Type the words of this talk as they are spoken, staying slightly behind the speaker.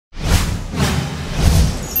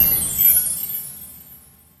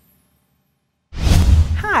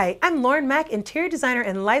Hi, I'm Makk, interior designer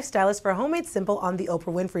and lifestylist for Homemade Simple on the Oprah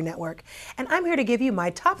Winfrey Network, and I'm here to give you my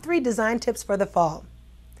top 3 design tips for the fall.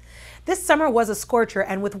 This summer was a scorcher,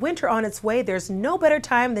 and with winter on its way, there's no better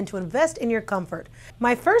time than to invest in your comfort.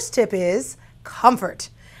 My first tip is comfort.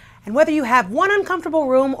 And whether you have one uncomfortable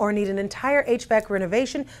room or need an entire HVAC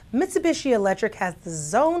renovation, Mitsubishi Electric has the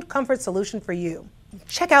zoned comfort solution for you.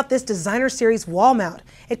 Check out this designer series wall mount.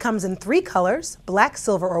 It comes in 3 colors, black,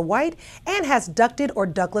 silver, or white, and has ducted or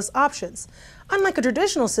ductless options. Unlike a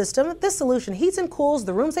traditional system, this solution heats and cools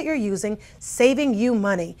the rooms that you're using, saving you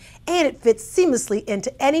money. And it fits seamlessly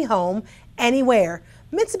into any home, anywhere.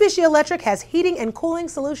 Mitsubishi Electric has heating and cooling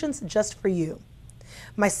solutions just for you.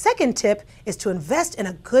 My second tip is to invest in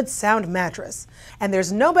a good sound mattress. And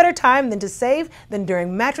there's no better time than to save than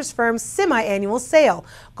during Mattress Firm's semi-annual sale,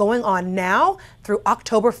 going on now through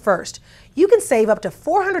October 1st. You can save up to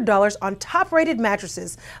 $400 on top-rated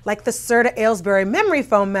mattresses like the Serta Aylesbury Memory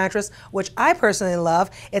Foam mattress, which I personally love.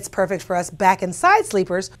 It's perfect for us back and side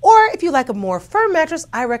sleepers. Or if you like a more firm mattress,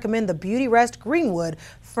 I recommend the Beauty Rest Greenwood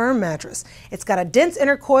Firm mattress. It's got a dense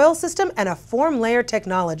inner coil system and a form layer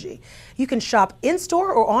technology. You can shop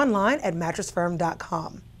in-store or online at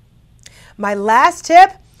mattressfirm.com. My last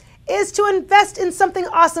tip is to invest in something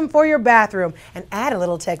awesome for your bathroom and add a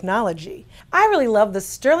little technology. I really love the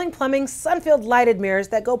Sterling Plumbing Sunfield lighted mirrors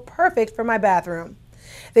that go perfect for my bathroom.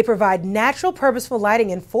 They provide natural, purposeful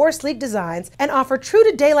lighting in 4 sleek designs and offer true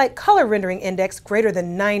to daylight color rendering index greater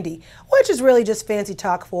than 90, which is really just fancy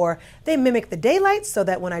talk for they mimic the daylight so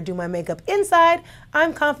that when I do my makeup inside,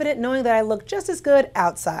 I'm confident knowing that I look just as good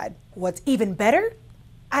outside. What's even better?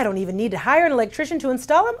 I don't even need to hire an electrician to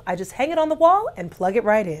install them. I just hang it on the wall and plug it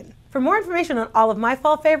right in. For more information on all of my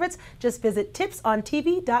fall favorites, just visit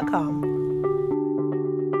tipsontv.com.